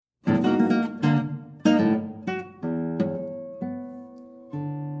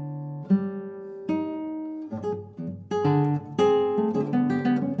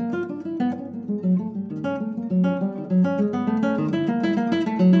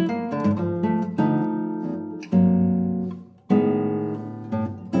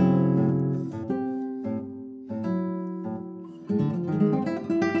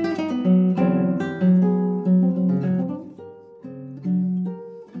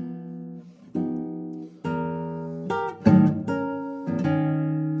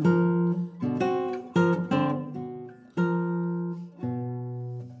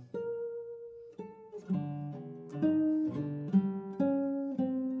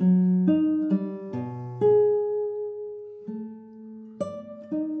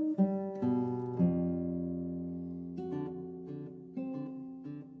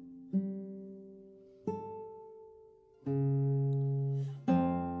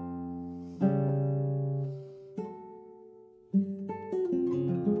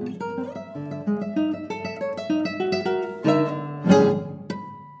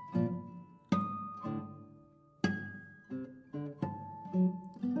I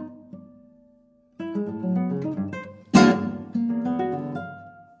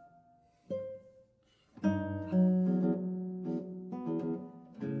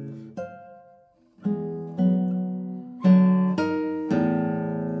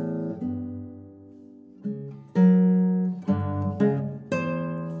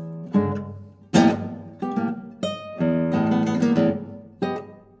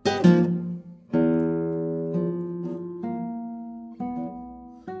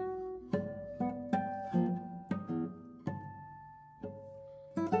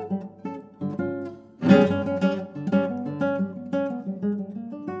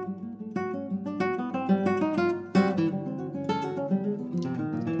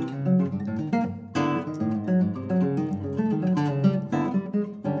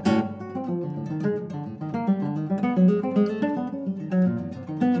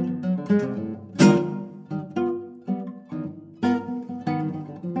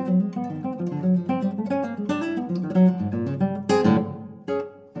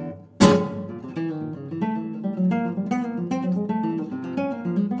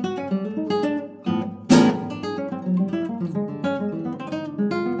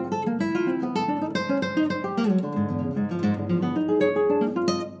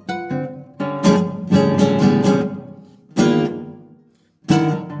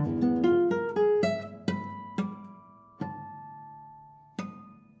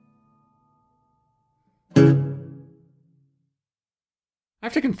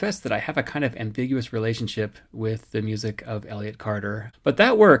have to confess that I have a kind of ambiguous relationship with the music of Elliott Carter. But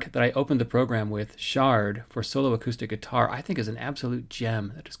that work that I opened the program with, Shard, for solo acoustic guitar, I think is an absolute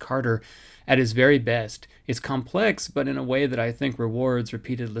gem. That is Carter at his very best. It's complex, but in a way that I think rewards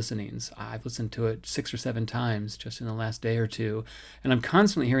repeated listenings. I've listened to it 6 or 7 times just in the last day or two, and I'm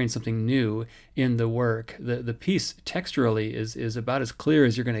constantly hearing something new in the work. The piece texturally is about as clear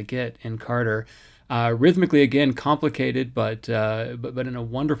as you're going to get in Carter. Rhythmically, again, complicated, but in a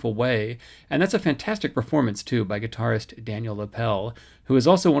wonderful way. And that's a fantastic performance, too, by guitarist Daniel Lapel, who is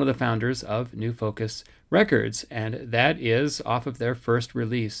also one of the founders of New Focus Records, and that is off of their first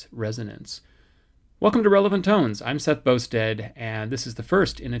release, Resonance. Welcome to Relevant Tones. I'm Seth Boustead, and this is the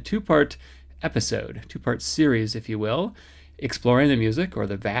first in a two-part episode, two-part series, if you will, exploring the music or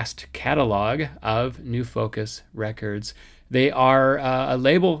the vast catalog of New Focus Records. They are a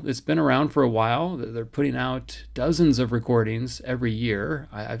label that's been around for a while. They're putting out dozens of recordings every year.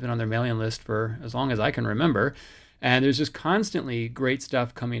 I've been on their mailing list for as long as I can remember. And there's just constantly great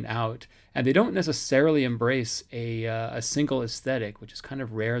stuff coming out. And they don't necessarily embrace a single aesthetic, which is kind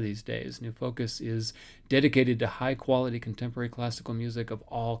of rare these days. New Focus is dedicated to high quality contemporary classical music of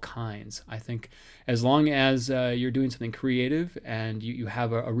all kinds. I think as long as you're doing something creative and you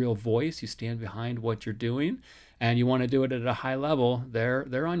have a real voice, you stand behind what you're doing, and you want to do it at a high level,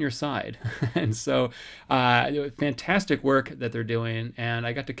 they're on your side. And so fantastic work that they're doing. And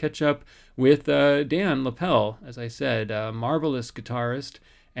I got to catch up with Dan Lapel, as I said, a marvelous guitarist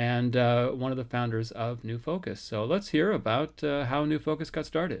and one of the founders of New Focus. So let's hear about how New Focus got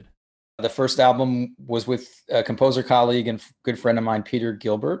started. The first album was with a composer colleague and good friend of mine, Peter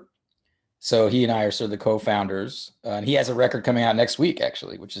Gilbert. So he and I are sort of the co-founders, and he has a record coming out next week,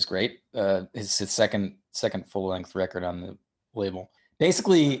 actually, which is great. His second full-length record on the label.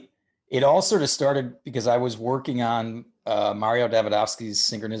 Basically, it all sort of started because I was working on Mario Davidovsky's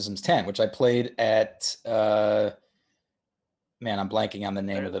Synchronisms 10, which I played at, I'm blanking on the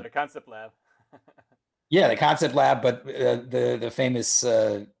name of the Concept Lab. Yeah, the Concept Lab, but the famous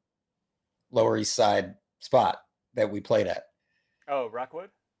Lower East Side spot that we played at. Oh, Rockwood?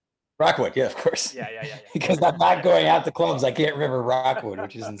 Rockwood, yeah, of course. Yeah. Because I'm not going out to clubs. I can't remember Rockwood,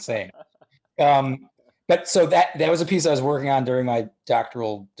 which is insane. But so that was a piece I was working on during my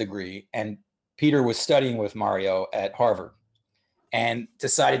doctoral degree. And Peter was studying with Mario at Harvard and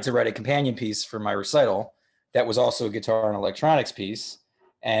decided to write a companion piece for my recital that was also a guitar and electronics piece.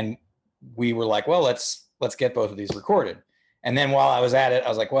 And we were like, well, let's get both of these recorded. And then while I was at it, I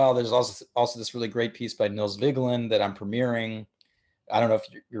was like, well, there's also this really great piece by Nils Vigeland that I'm premiering. I don't know if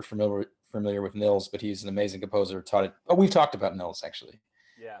you're familiar with Nils, but he's an amazing composer. We've talked about Nils, actually.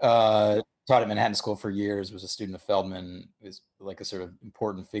 Yeah. Taught at Manhattan School for years, was a student of Feldman, was like a sort of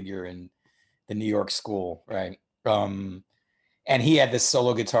important figure in the New York school, right? And he had this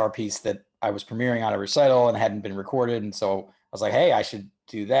solo guitar piece that I was premiering on a recital and hadn't been recorded. And so I was like, hey, I should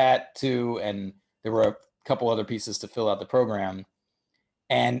do that too. And there were a couple other pieces to fill out the program.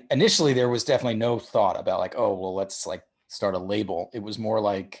 And initially there was definitely no thought about like, oh, well, let's like start a label. It was more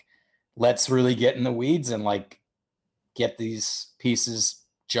like, let's really get in the weeds and like get these pieces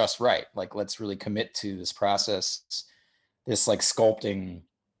just right. Like, let's really commit to this process this like sculpting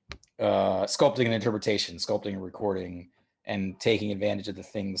and interpretation, sculpting and recording, and taking advantage of the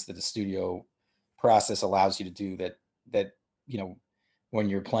things that the studio process allows you to do that when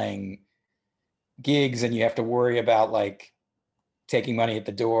you're playing gigs and you have to worry about like taking money at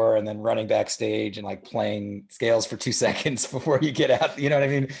the door and then running backstage and like playing scales for 2 seconds before you get out, you know what I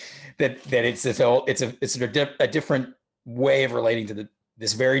mean? That it's a different way of relating to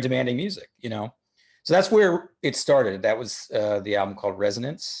this very demanding music, So that's where it started. That was the album called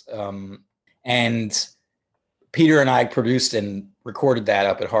Resonance. And Peter and I produced and recorded that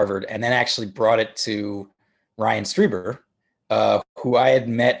up at Harvard, and then actually brought it to Ryan Strieber, who I had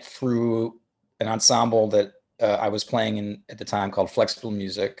met through an ensemble that I was playing in at the time called Flexible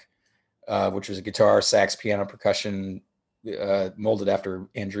Music, which was a guitar, sax, piano, percussion, molded after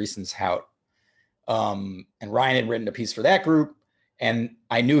Andreessen's Hout. And Ryan had written a piece for that group, and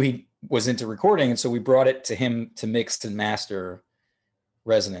I knew he was into recording, and so we brought it to him to mix and master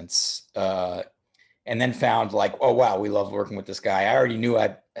Resonance, and then found like, oh wow, we love working with this guy. I already knew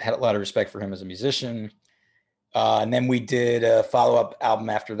I had a lot of respect for him as a musician. And then we did a follow-up album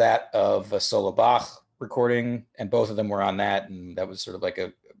after that of a solo Bach recording, and both of them were on that, and that was sort of like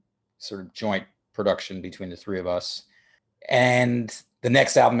a sort of joint production between the three of us. And the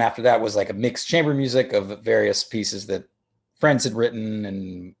next album after that was like a mixed chamber music of various pieces that friends had written,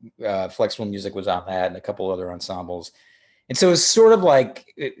 and Flexible Music was on that, and a couple other ensembles. And so it was sort of like,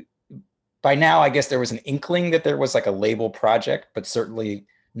 by now I guess there was an inkling that there was like a label project, but certainly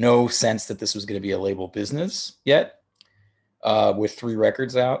no sense that this was going to be a label business yet, with 3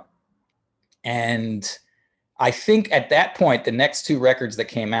 records out. And I think at that point, the next 2 records that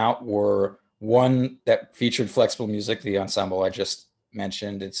came out were one that featured Flexible Music, the ensemble I just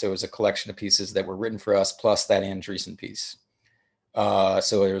mentioned. And so it was a collection of pieces that were written for us, plus that Andreessen piece.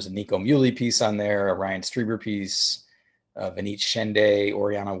 So there was a Nico Muhly piece on there, a Ryan Strieber piece, Vineet Shende,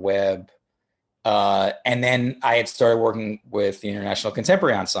 Oriana Webb. And then I had started working with the International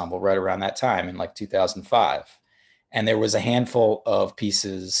Contemporary Ensemble right around that time in like 2005. And there was a handful of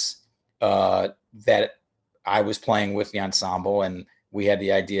pieces that I was playing with the ensemble, and we had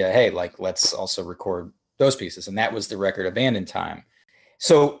the idea, hey, like, let's also record those pieces. And that was the record Abandoned Time.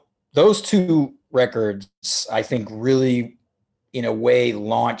 So those 2 records, I think, really, in a way,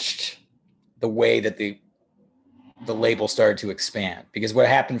 launched the way that the label started to expand. Because what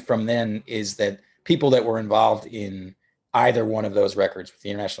happened from then is that people that were involved in either one of those records with the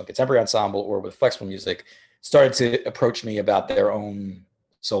International Contemporary Ensemble or with Flexible Music started to approach me about their own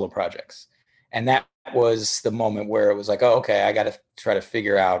solo projects. And that was the moment where it was like, oh, okay, I got to try to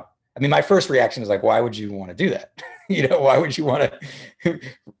figure out. I mean, my first reaction is like, why would you want to do that? Why would you want to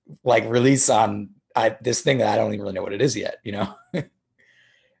like release on this thing that I don't even really know what it is yet,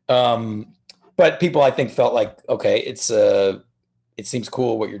 But people, I think, felt like, okay, it seems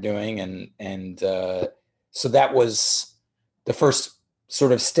cool what you're doing. And so that was the first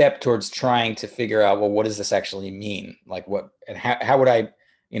sort of step towards trying to figure out, well, what does this actually mean? Like what, and how would I,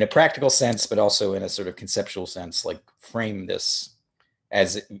 in a practical sense, but also in a sort of conceptual sense, like frame this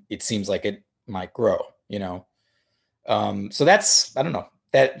as it seems like it might grow, So that's, I don't know,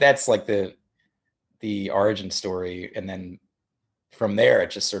 that's like the origin story. And then from there,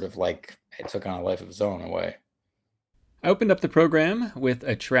 it just sort of like, it took on a life of its own in a way. I opened up the program with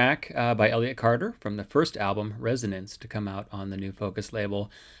a track by Elliott Carter from the first album, Resonance, to come out on the New Focus label.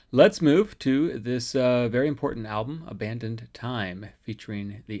 Let's move to this very important album, Abandoned Time,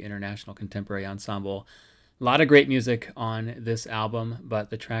 featuring the International Contemporary Ensemble. A lot of great music on this album, but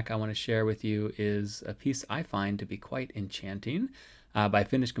the track I want to share with you is a piece I find to be quite enchanting by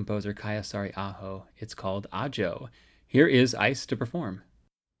Finnish composer Kaija Saariaho. It's called Ajo. Here is Ice to perform.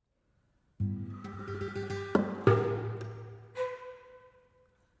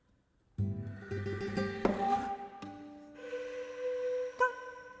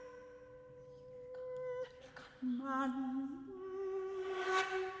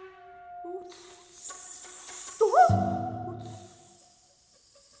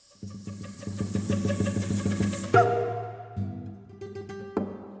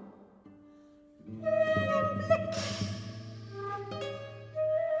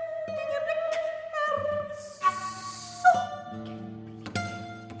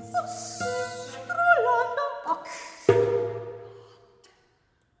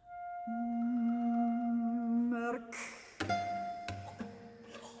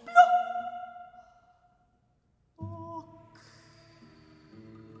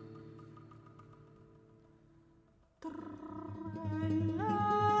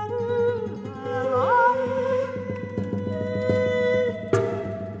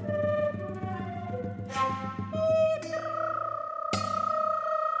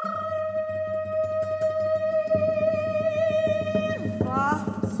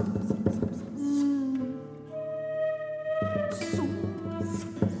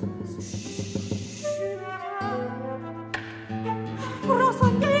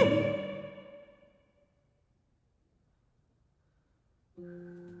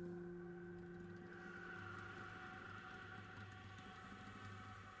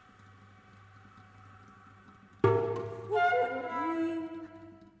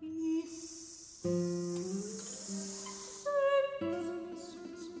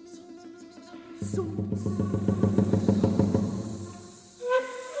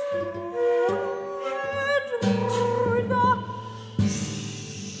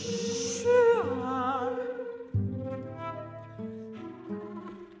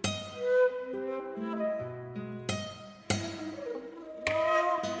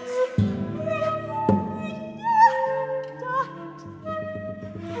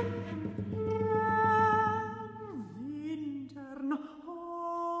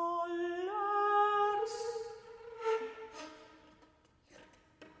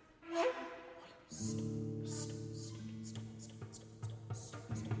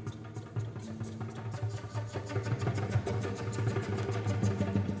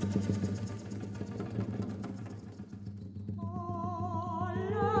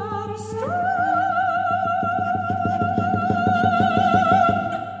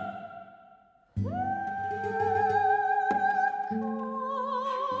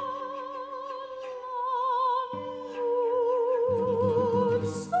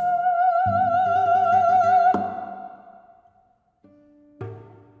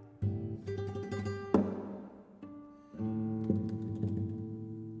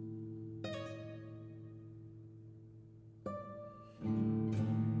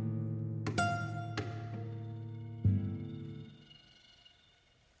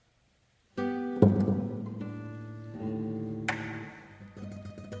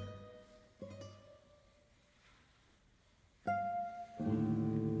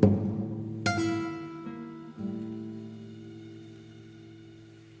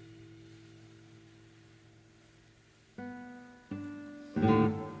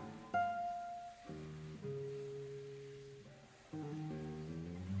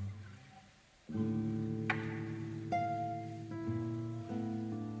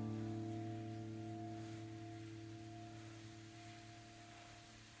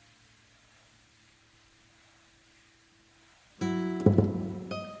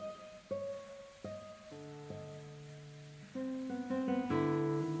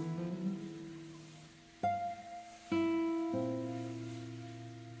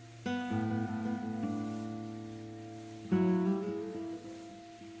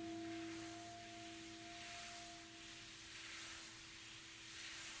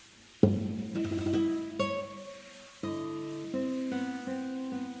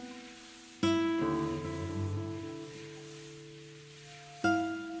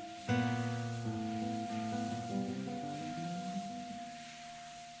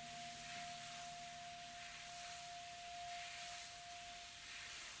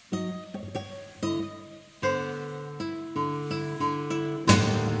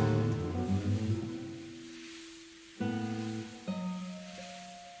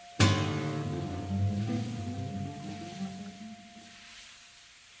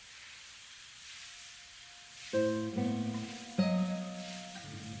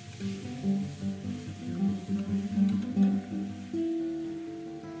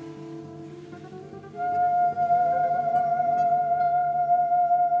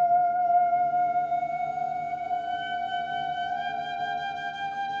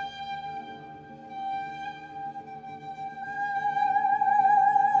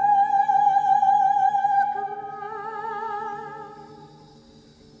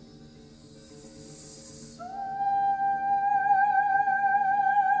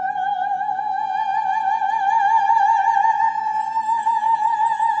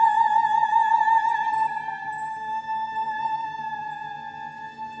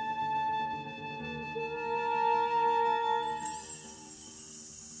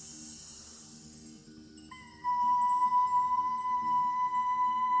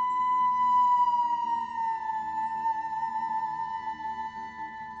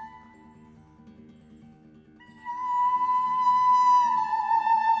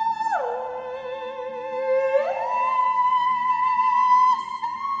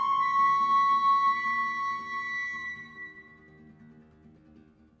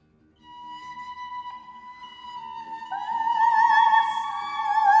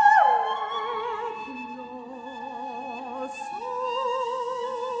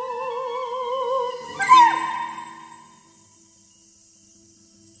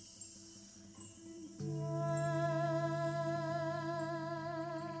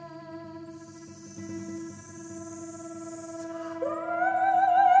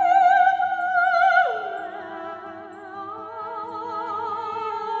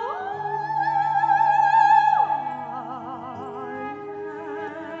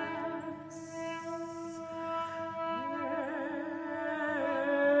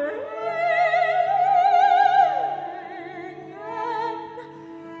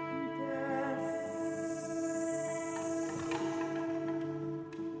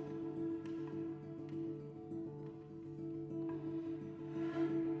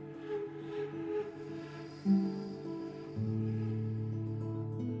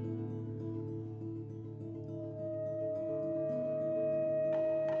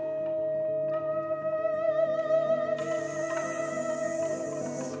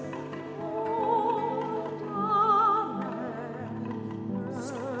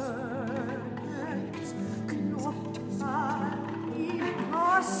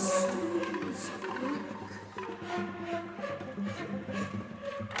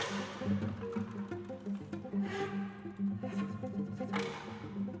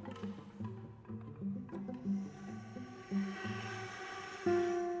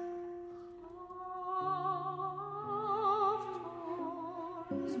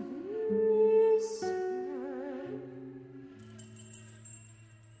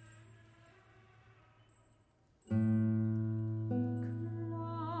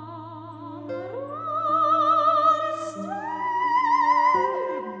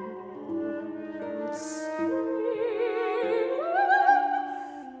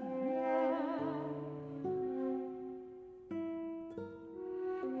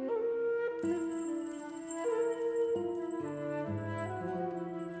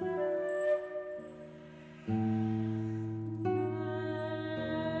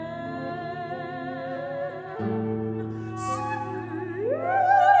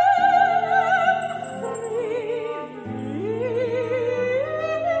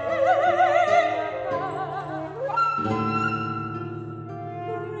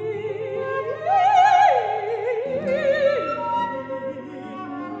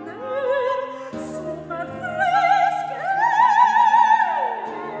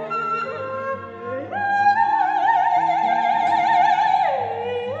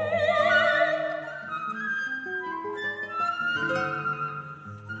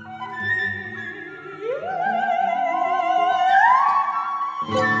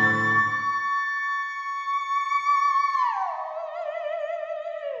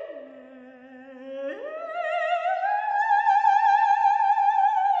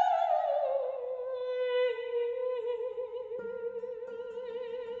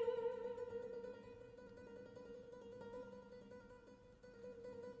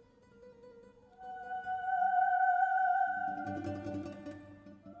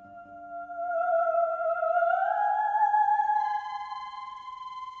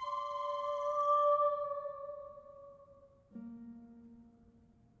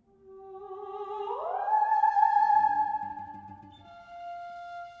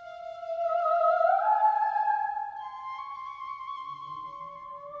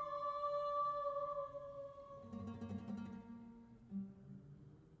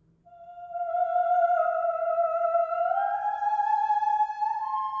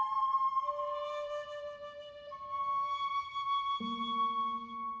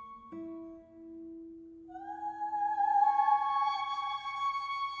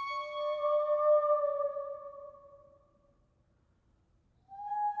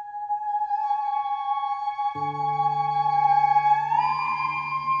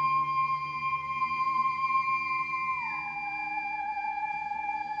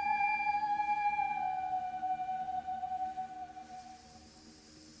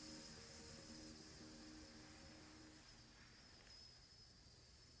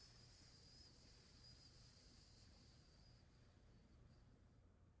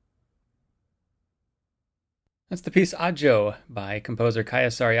 That's the piece Adjo by composer Kaya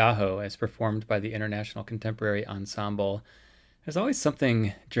Sariaho as performed by the International Contemporary Ensemble. There's always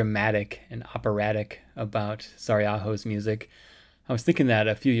something dramatic and operatic about Sariaho's music. I was thinking that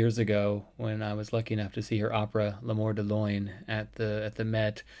a few years ago when I was lucky enough to see her opera L'Amour de Loin at the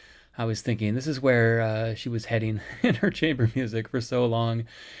Met. I was thinking this is where she was heading in her chamber music for so long.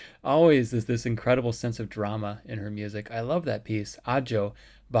 Always is this incredible sense of drama in her music. I love that piece, Adjo,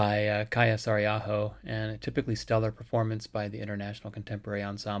 by Kaya Sariaho, and a typically stellar performance by the International Contemporary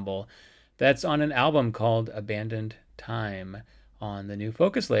Ensemble. That's on an album called Abandoned Time on the New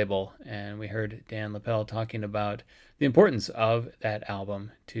Focus label. And we heard Dan Lapel talking about the importance of that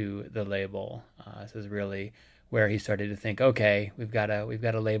album to the label. This is really where he started to think, okay, we've got a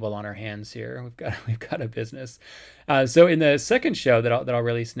label on our hands here. We've got a business. So in the second show that I'll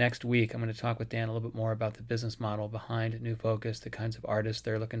release next week, I'm going to talk with Dan a little bit more about the business model behind New Focus, the kinds of artists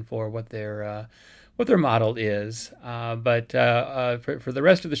they're looking for, what their model is. But for the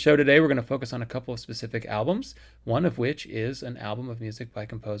rest of the show today, we're going to focus on a couple of specific albums, one of which is an album of music by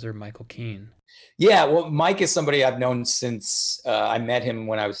composer Michael Keene. Yeah, well, Mike is somebody I've known since I met him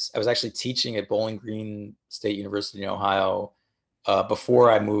when I was actually teaching at Bowling Green State University in Ohio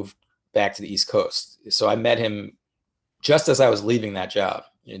before I moved back to the East Coast. So I met him just as I was leaving that job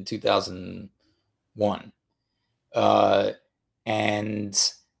in 2001.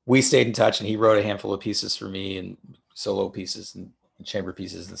 And we stayed in touch, and he wrote a handful of pieces for me, and solo pieces and chamber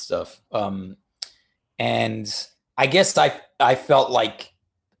pieces and stuff. And I guess I felt like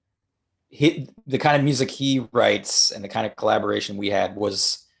the kind of music he writes and the kind of collaboration we had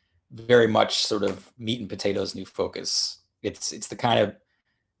was very much sort of meat and potatoes New Focus. It's the kind of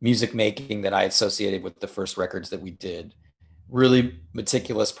music making that I associated with the first records that we did. Really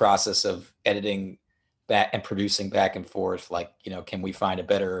meticulous process of editing back and producing back and forth. Like, can we find a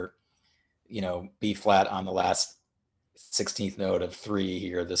better, B flat on the last 16th note of 3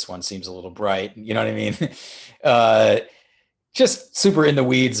 here? This one seems a little bright. You know what I mean? just super in the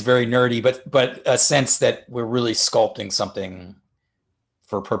weeds, very nerdy, but a sense that we're really sculpting something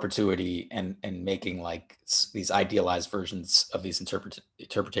for perpetuity and making like these idealized versions of these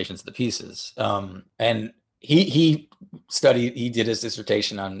interpretations of the pieces. And he did his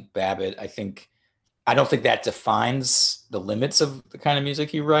dissertation on Babbitt. I don't think that defines the limits of the kind of music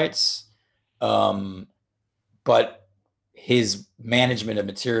he writes, but his management of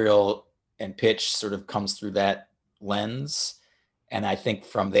material and pitch sort of comes through that lens. And I think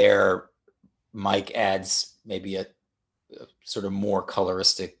from there, Mike adds maybe a sort of more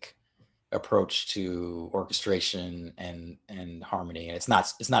coloristic approach to orchestration and harmony. And it's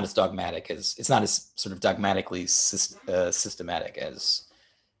not as dogmatic as sort of dogmatically systematic as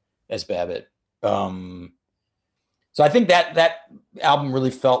Babbitt. So I think that album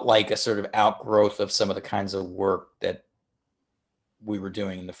really felt like a sort of outgrowth of some of the kinds of work that we were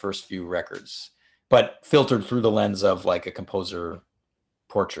doing in the first few records, but filtered through the lens of like a composer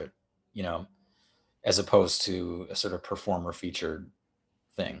portrait, as opposed to a sort of performer featured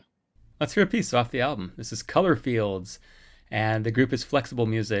thing. Let's hear a piece off the album. This is Color Fields, and the group is Flexible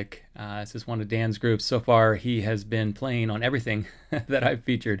Music. This is one of Dan's groups. So far, he has been playing on everything that I've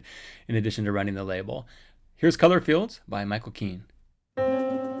featured in addition to running the label. Here's Color Fields by Michael Keane.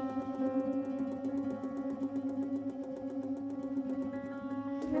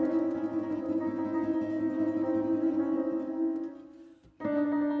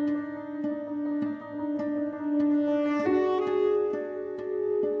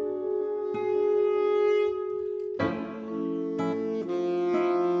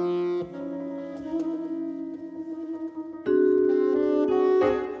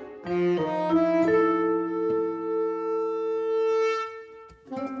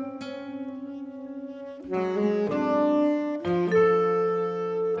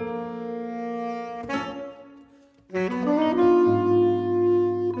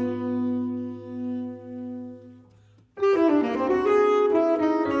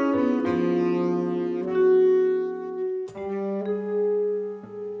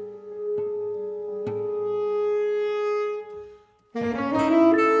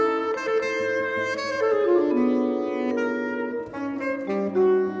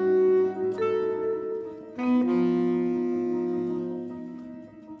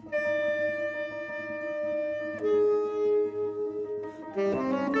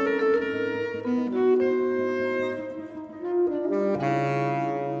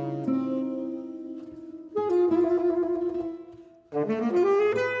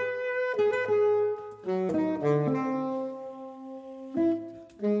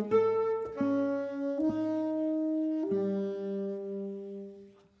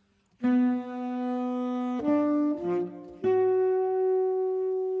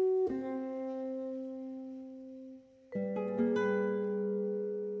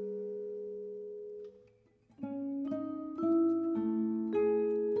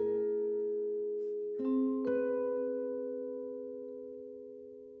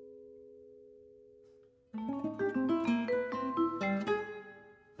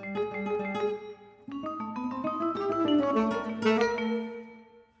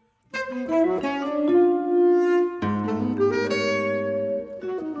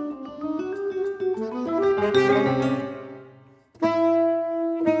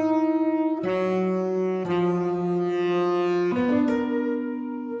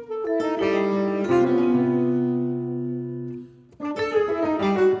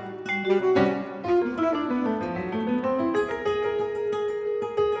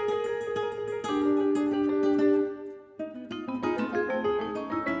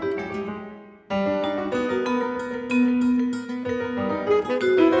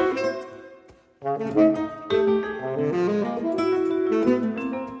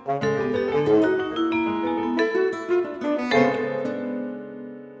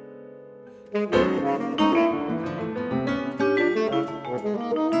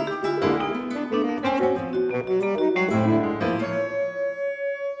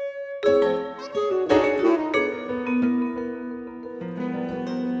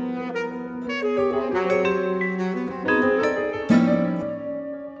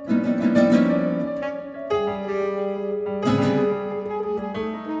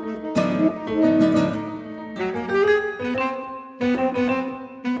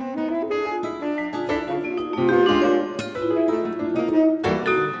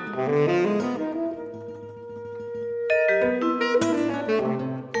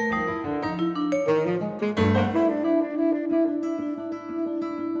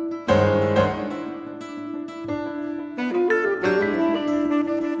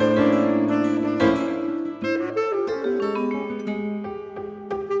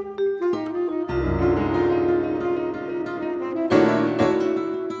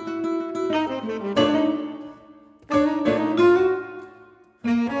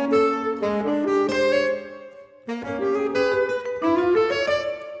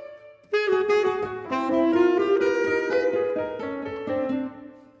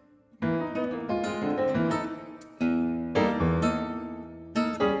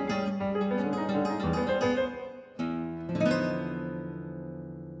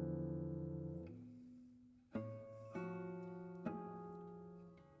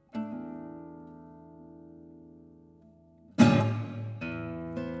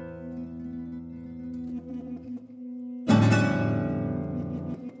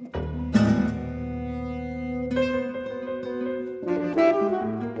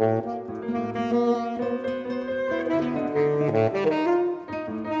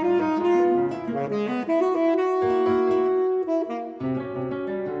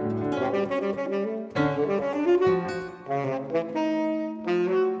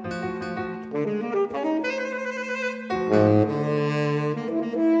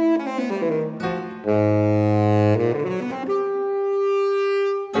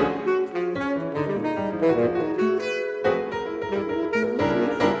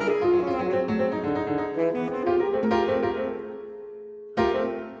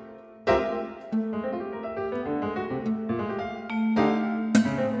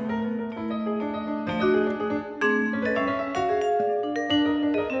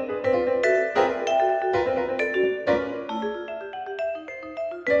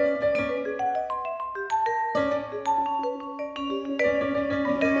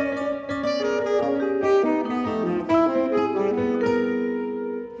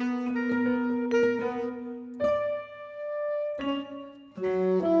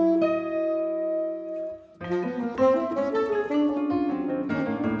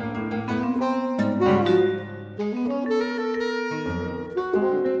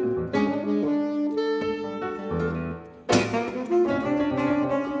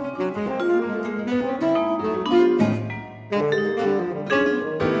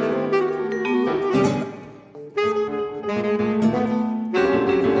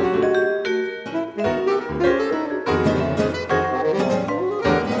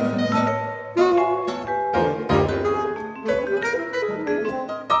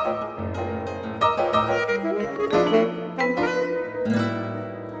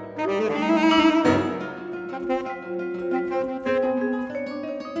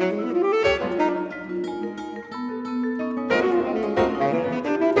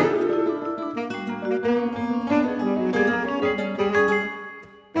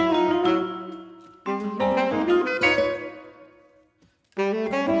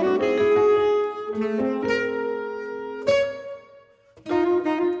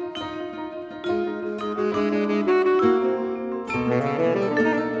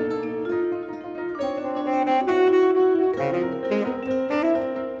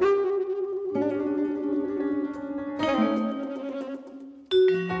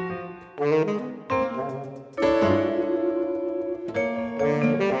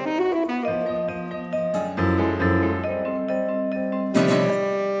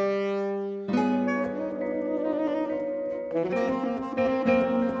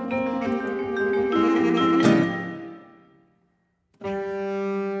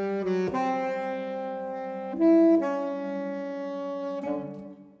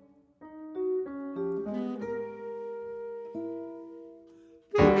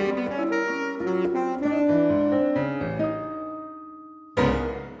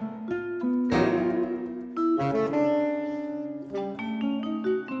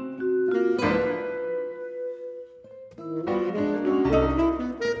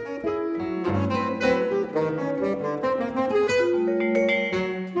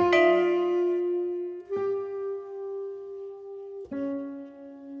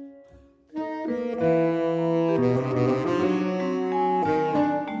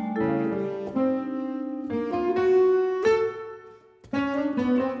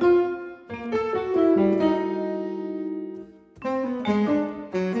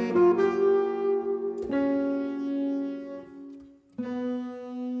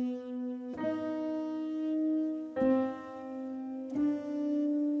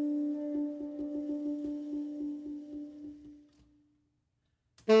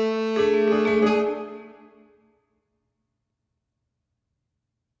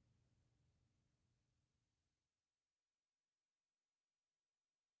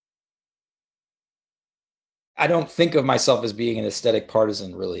 I don't think of myself as being an aesthetic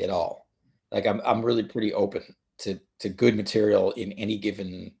partisan really at all. Like I'm really pretty open to good material in any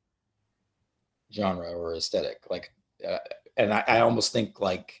given genre or aesthetic. Like, and I almost think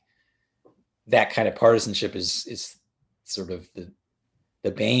like that kind of partisanship is sort of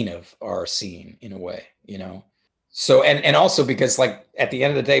the bane of our scene in a way, you know. So and also because like at the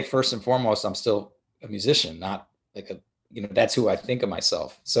end of the day, first and foremost, I'm still a musician, not like a, you know, that's who I think of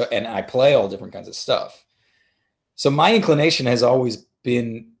myself. So and I play all different kinds of stuff. So my inclination has always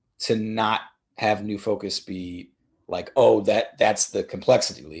been to not have New Focus be like, oh, that's the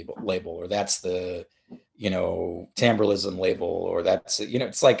complexity label, or that's the, you know, timbralism label, or that's, you know,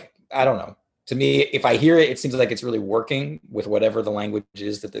 it's like, I don't know. To me, if I hear it, it seems like it's really working with whatever the language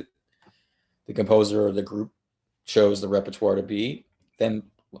is that the composer or the group chose the repertoire to be, then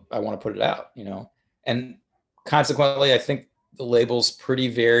I want to put it out, you know. And consequently, I think the label's pretty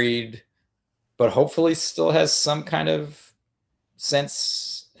varied, but hopefully still has some kind of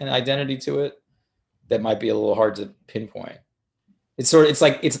sense and identity to it that might be a little hard to pinpoint. It's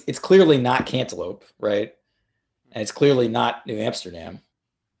like it's clearly not Cantaloupe, right? And it's clearly not New Amsterdam,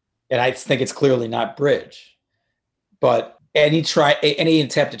 and I think it's clearly not Bridge. But any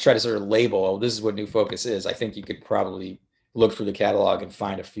attempt to try to sort of label, oh, this is what New Focus is, I think you could probably look through the catalog and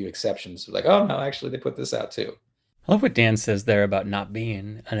find a few exceptions. Like, oh no, actually they put this out too. I love what Dan says there about not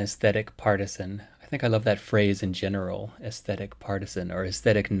being an aesthetic partisan. I think I love that phrase in general, aesthetic partisan or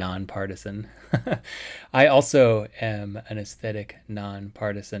aesthetic nonpartisan. I also am an aesthetic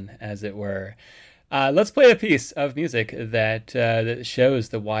nonpartisan, as it were. Let's play a piece of music that shows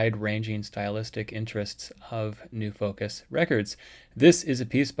the wide-ranging stylistic interests of New Focus Records. This is a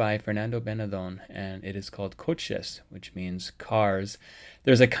piece by Fernando Benedon, and it is called Coches, which means cars.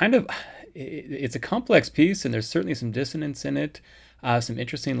 There's a kind of, it's a complex piece, and there's certainly some dissonance in it, some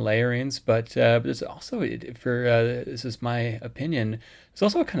interesting layerings, but there's also, this is my opinion, there's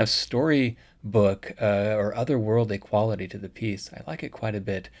also a kind of storybook or otherworldly quality to the piece. I like it quite a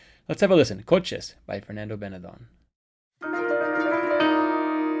bit. Let's have a listen. Coches by Fernando Benedon.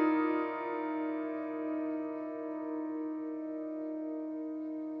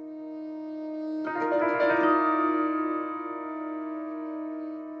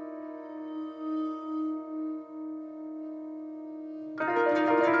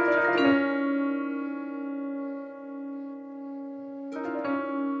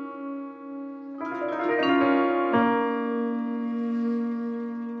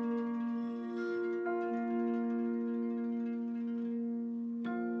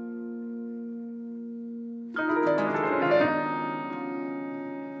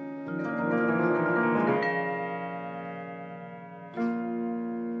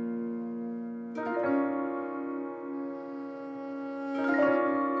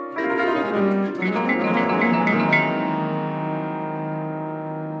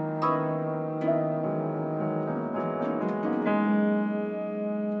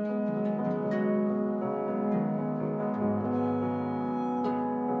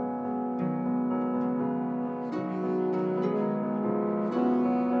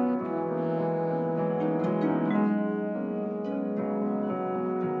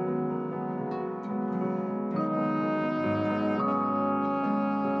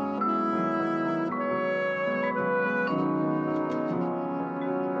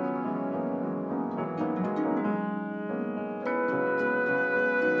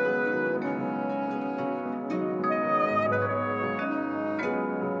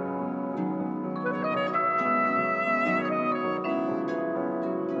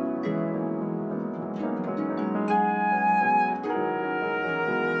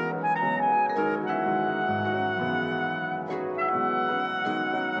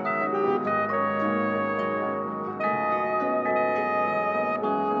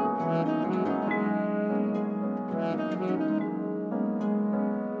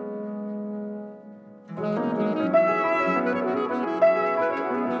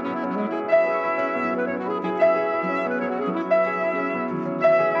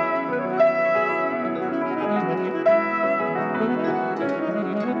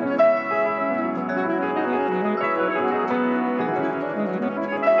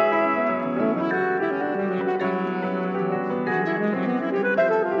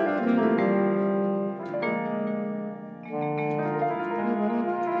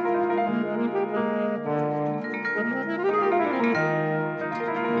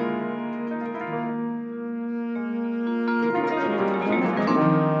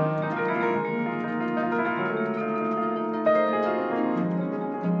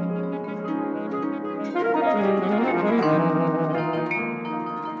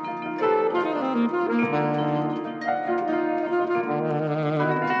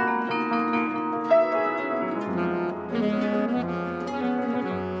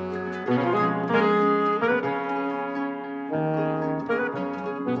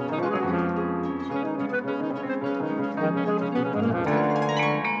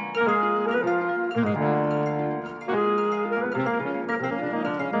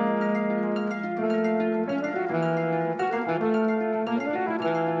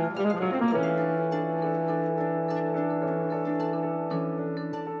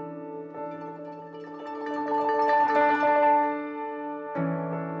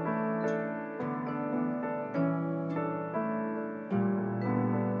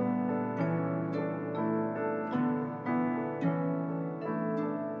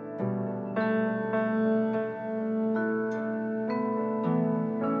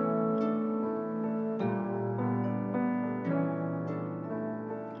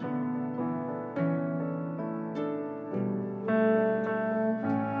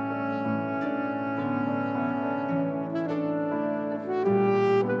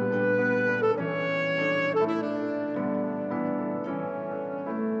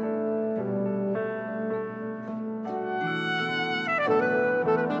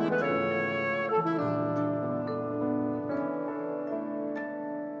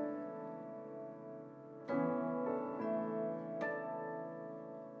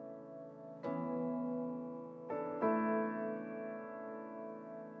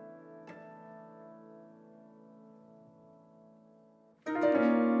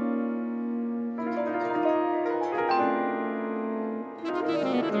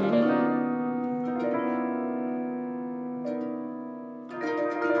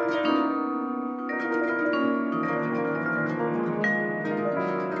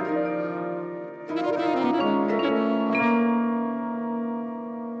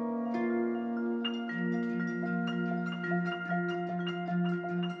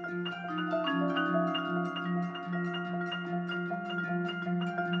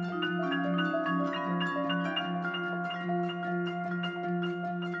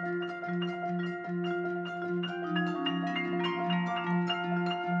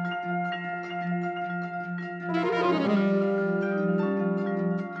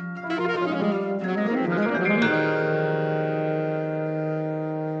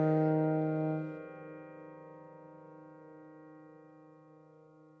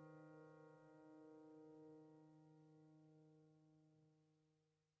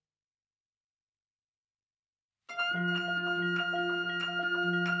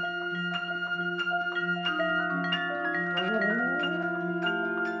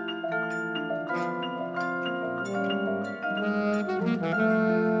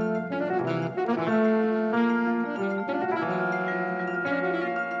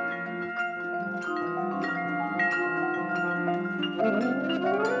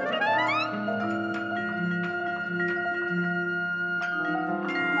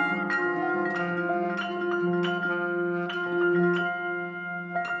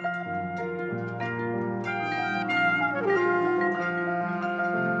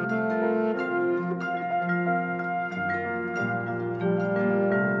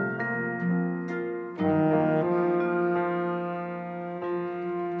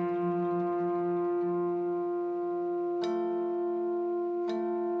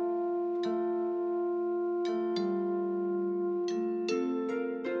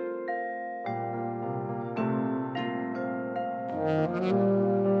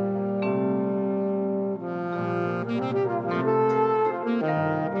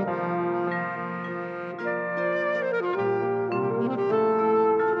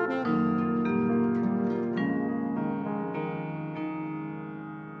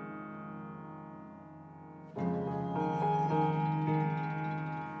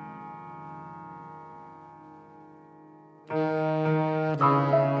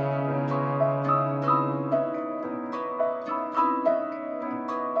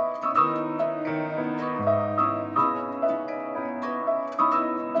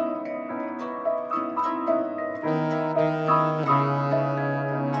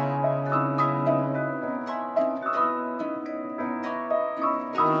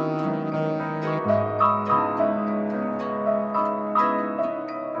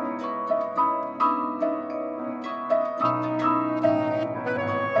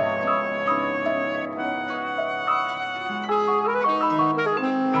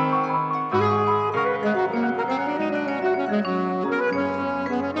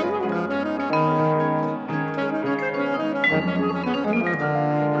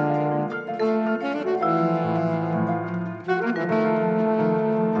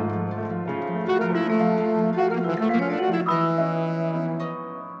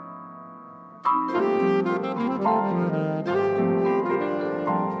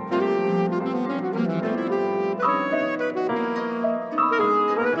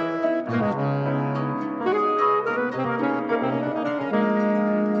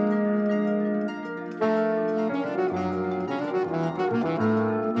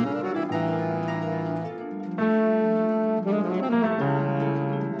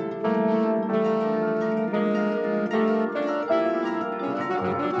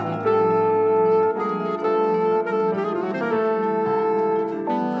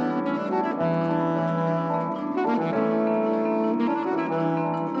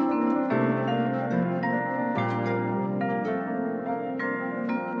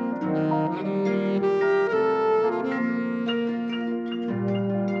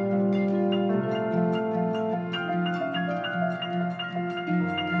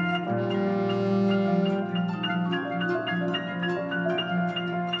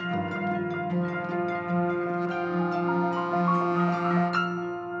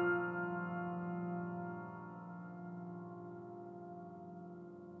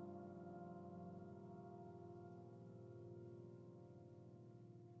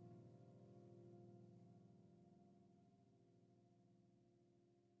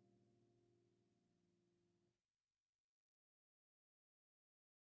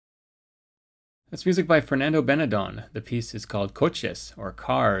 That's music by Fernando Benedon. The piece is called Coches, or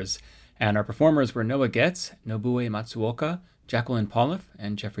Cars, and our performers were Noah Getz, Nobue Matsuoka, Jacqueline Polliff,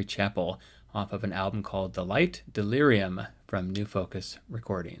 and Jeffrey Chappell, off of an album called The Light Delirium from New Focus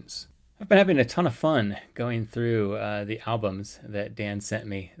Recordings. I've been having a ton of fun going through the albums that Dan sent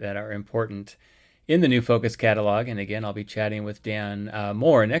me that are important in the New Focus catalog, and again, I'll be chatting with Dan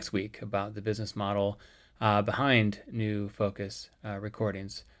more next week about the business model behind New Focus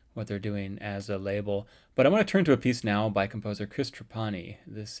Recordings, what they're doing as a label. But I want to turn to a piece now by composer Chris Trapani.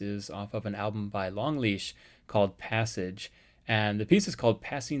 This is off of an album by Longleash called Passage, and the piece is called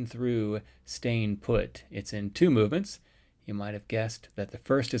Passing Through, Staying Put. It's in two movements. You might have guessed that the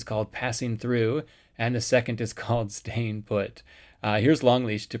first is called Passing Through, and the second is called Staying Put. Here's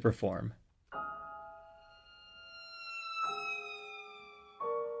Longleash to perform.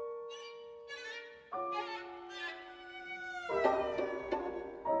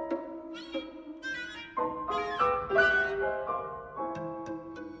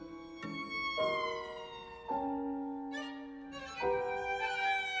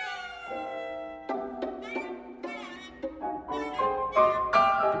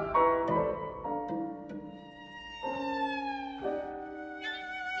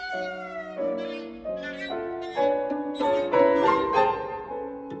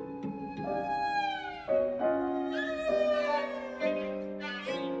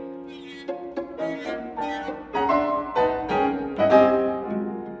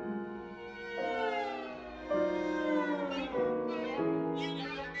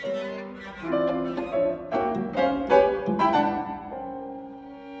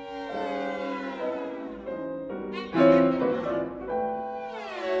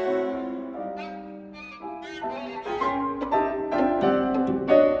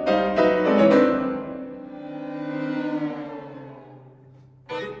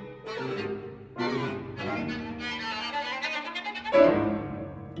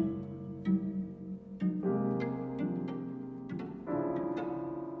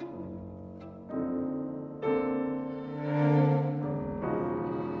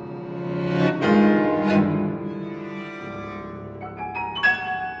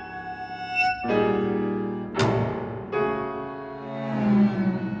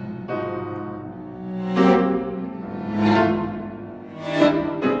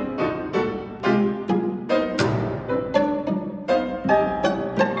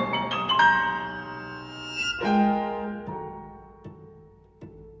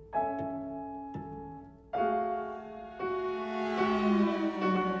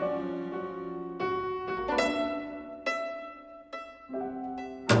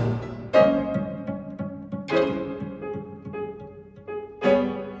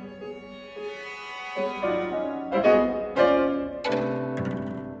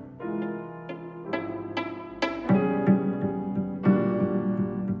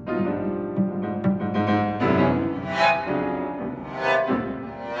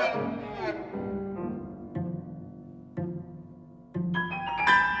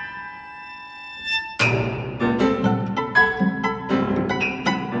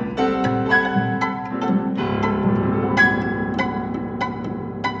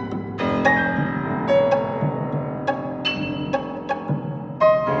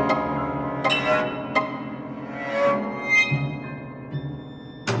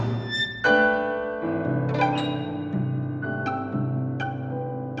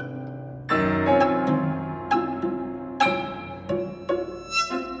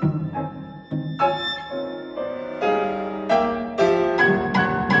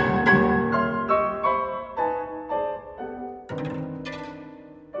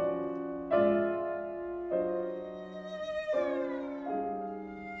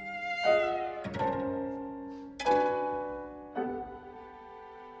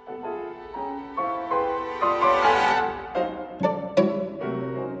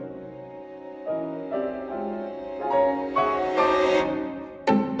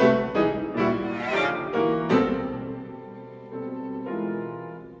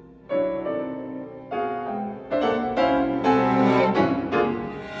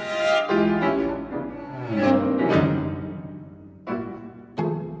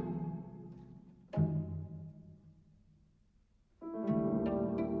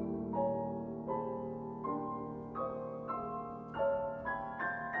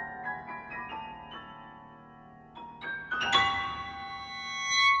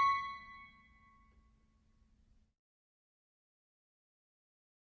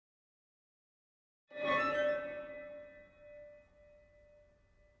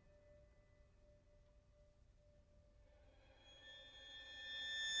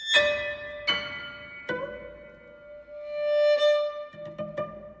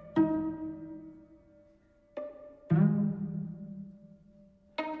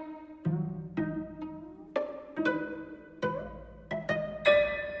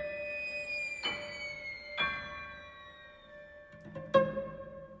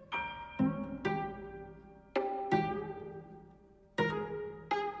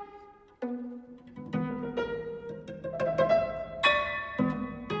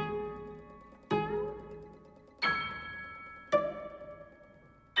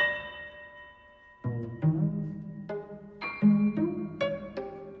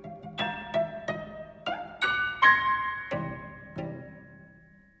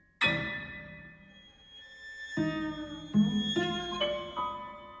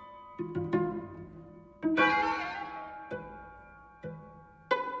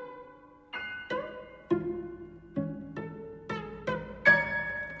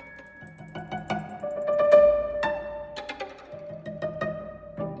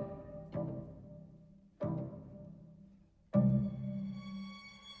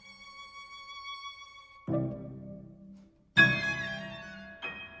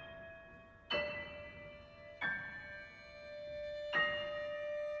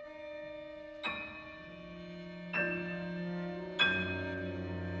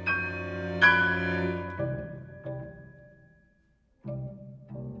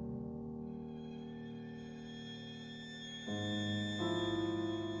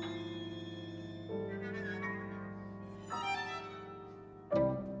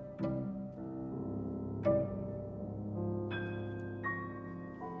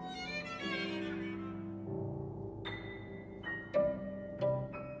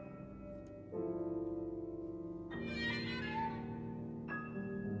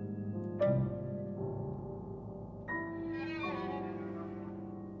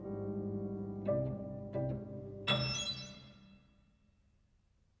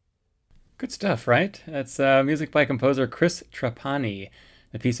 Good stuff, right? That's music by composer Chris Trapani.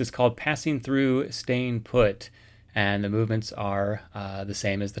 The piece is called Passing Through, Staying Put, and the movements are the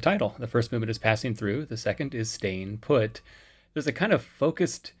same as the title. The first movement is Passing Through, the second is Staying Put. There's a kind of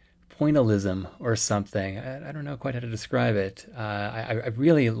focused pointillism or something. I don't know quite how to describe it. I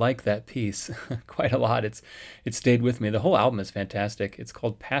really like that piece quite a lot. It stayed with me. The whole album is fantastic. It's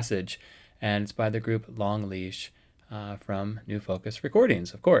called Passage, and it's by the group Long Leash from New Focus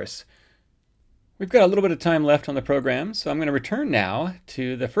Recordings, of course. We've got a little bit of time left on the program, so I'm going to return now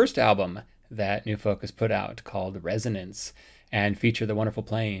to the first album that New Focus put out called Resonance and feature the wonderful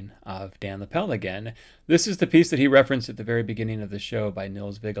playing of Dan Lapel again. This is the piece that he referenced at the very beginning of the show by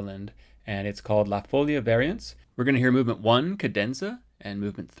Nils Vigeland, and it's called La Folia Variants. We're going to hear movement 1, Cadenza, and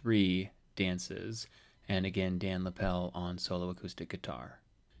movement 3, Dances, and again, Dan Lapel on solo acoustic guitar.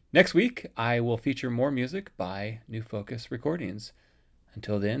 Next week, I will feature more music by New Focus Recordings.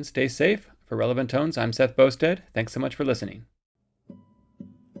 Until then, stay safe. For Relevant Tones, I'm Seth Bosted. Thanks so much for listening.